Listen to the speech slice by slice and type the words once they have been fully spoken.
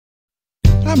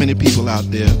How many people out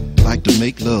there like to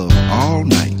make love all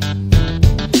night?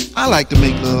 I like to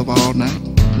make love all night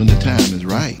when the time is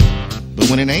right. But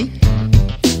when it ain't,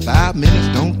 5 minutes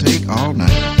don't take all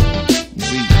night. You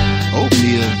see,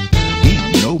 oatmeal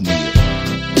beats no meal.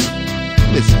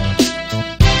 Listen.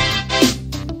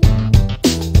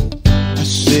 I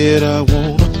said I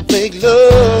wanna make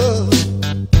love.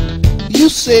 You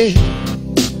said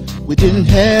we didn't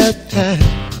have time.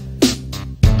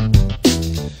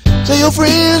 Say your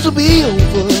friends will be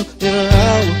over in an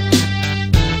hour.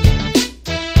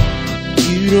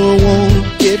 You don't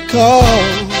wanna get caught.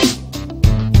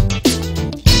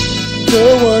 No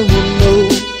one will know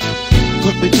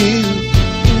what we do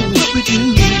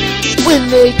when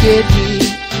they get here.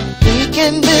 We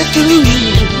can be through.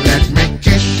 Let me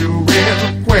kiss you real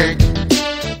quick.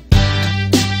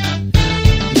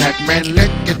 Let me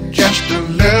lick it just a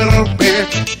little bit.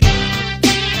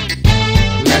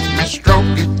 Let me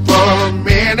stroke it for a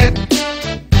minute.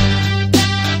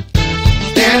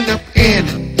 Stand up in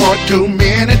it for 2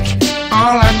 minutes.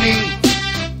 All I need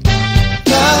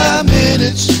 5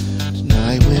 minutes.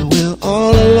 Tonight when we're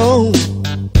all alone,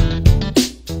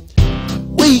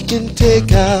 we can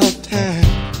take our time.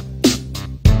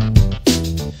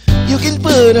 You can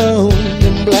put on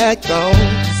them black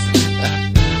thongs.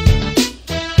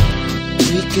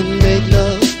 We can make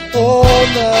love all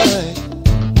night.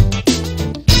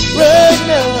 Right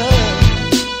now,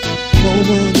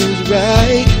 moment is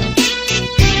right.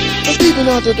 I'm peeping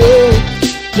out the door,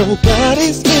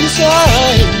 nobody's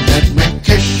inside. let me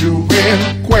kiss you real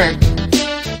quick.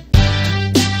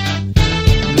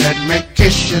 Let me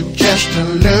kiss you just a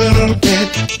little bit.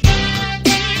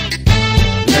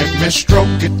 Let me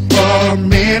stroke it for a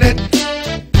minute.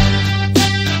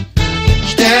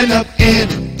 Stand up in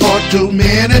it for 2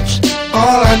 minutes.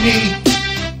 All I need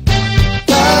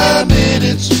 5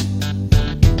 minutes.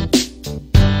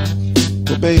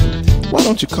 Well, baby, why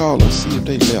don't you call us, see if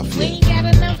they left We yet? ain't got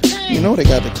enough time. You know they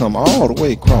got to come all the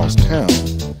way across town.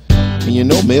 And you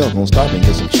know Mel's gonna stop and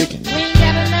get some chicken. We ain't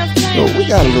got enough time. So we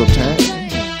got a little time.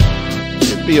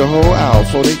 It'll be a whole hour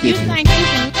before they You get here.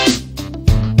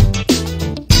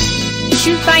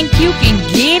 think you can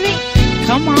get it?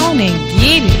 Come on and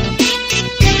get it.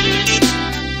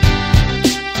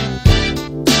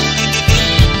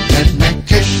 Let me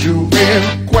kiss you real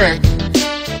quick.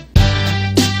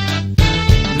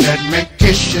 Let me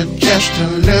kiss you just a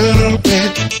little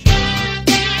bit.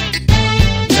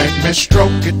 Let me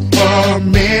stroke it for a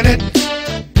minute.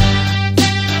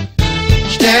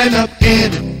 Stand up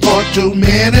in it for 2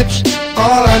 minutes.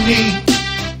 All I need.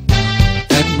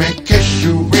 Let me kiss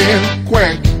you real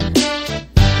quick.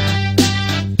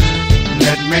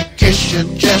 Let me kiss you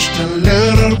just a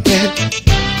little bit.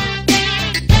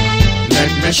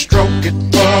 Let me stroke it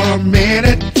for a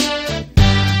minute.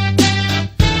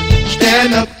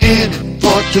 Stand up in it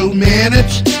for 2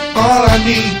 minutes. All I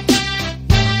need.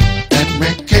 Let me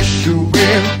kiss you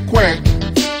real quick.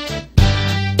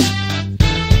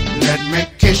 Let me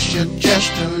kiss you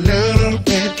just a little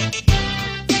bit.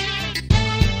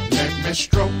 Let me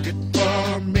stroke it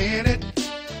for a minute.